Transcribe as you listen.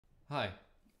Hi,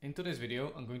 in today's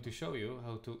video I'm going to show you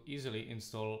how to easily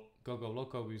install GoGo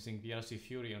Loco using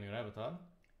VRCFury on your avatar,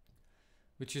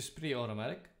 which is pretty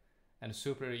automatic and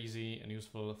super easy and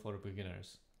useful for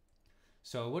beginners.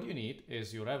 So what you need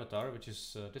is your avatar, which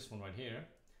is this one right here,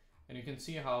 and you can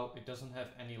see how it doesn't have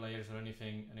any layers or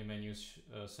anything, any menus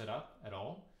set up at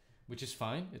all, which is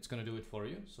fine. It's going to do it for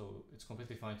you, so it's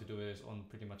completely fine to do it on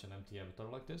pretty much an empty avatar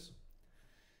like this.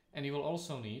 And you will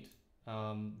also need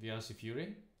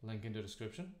VRCFury, link in the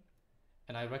description.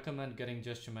 And I recommend getting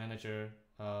Gesture Manager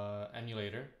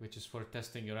emulator, which is for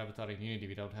testing your avatar in Unity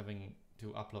without having to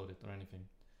upload it or anything.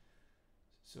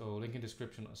 So link in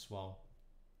description as well.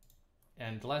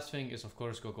 And the last thing is of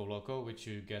course GoGo Loco, which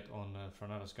you get on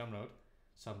Franada's Gumroad.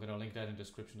 So I'm going to link that in the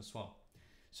description as well.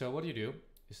 So what you do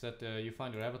is that you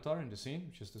find your avatar in the scene,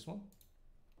 which is this one.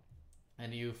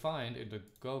 And you find in the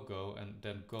GoGo and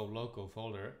then Go Loco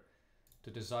folder the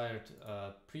desired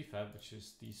prefab, which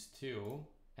is these two.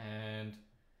 And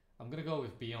I'm gonna go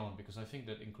with Beyond because I think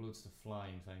that includes the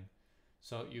flying thing.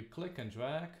 So you click and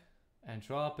drag and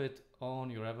drop it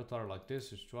on your avatar like this,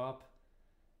 just drop.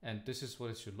 And this is what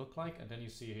it should look like. And then you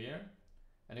see here.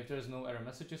 And if there's no error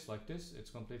messages like this, it's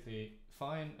completely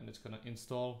fine. And it's gonna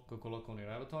install GoGo Loco on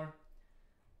your avatar.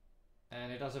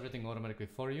 And it does everything automatically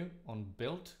for you on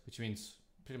build, which means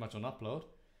pretty much on upload.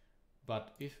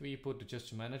 But if we put the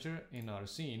Gesture Manager in our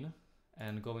scene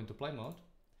and go into play mode,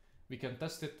 we can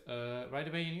test it right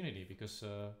away in Unity because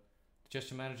the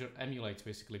Gesture Manager emulates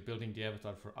basically building the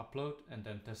avatar for upload and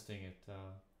then testing it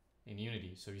in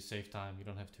Unity. So you save time, you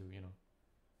don't have to,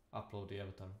 upload the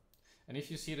avatar. And if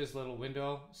you see this little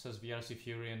window, it says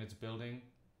VRCFury and it's building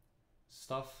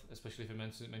stuff, especially if it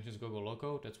mentions GoGo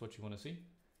Loco, that's what you want to see.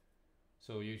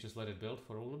 So you just let it build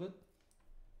for a little bit.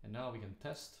 And now we can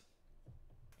test.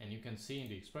 And you can see in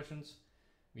the expressions,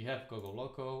 we have GoGo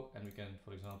Loco, and we can,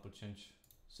 for example, change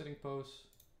sitting pose.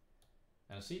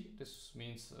 And see, this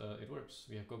means it works.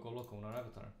 We have GoGo Loco on our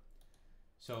avatar.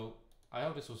 So I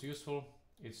hope this was useful.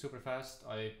 It's super fast.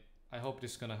 I hope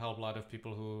this is gonna help a lot of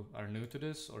people who are new to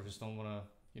this or just don't wanna,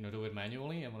 do it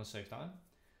manually and wanna save time.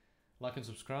 Like and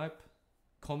subscribe,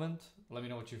 comment, let me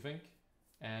know what you think,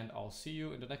 and I'll see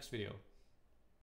you in the next video.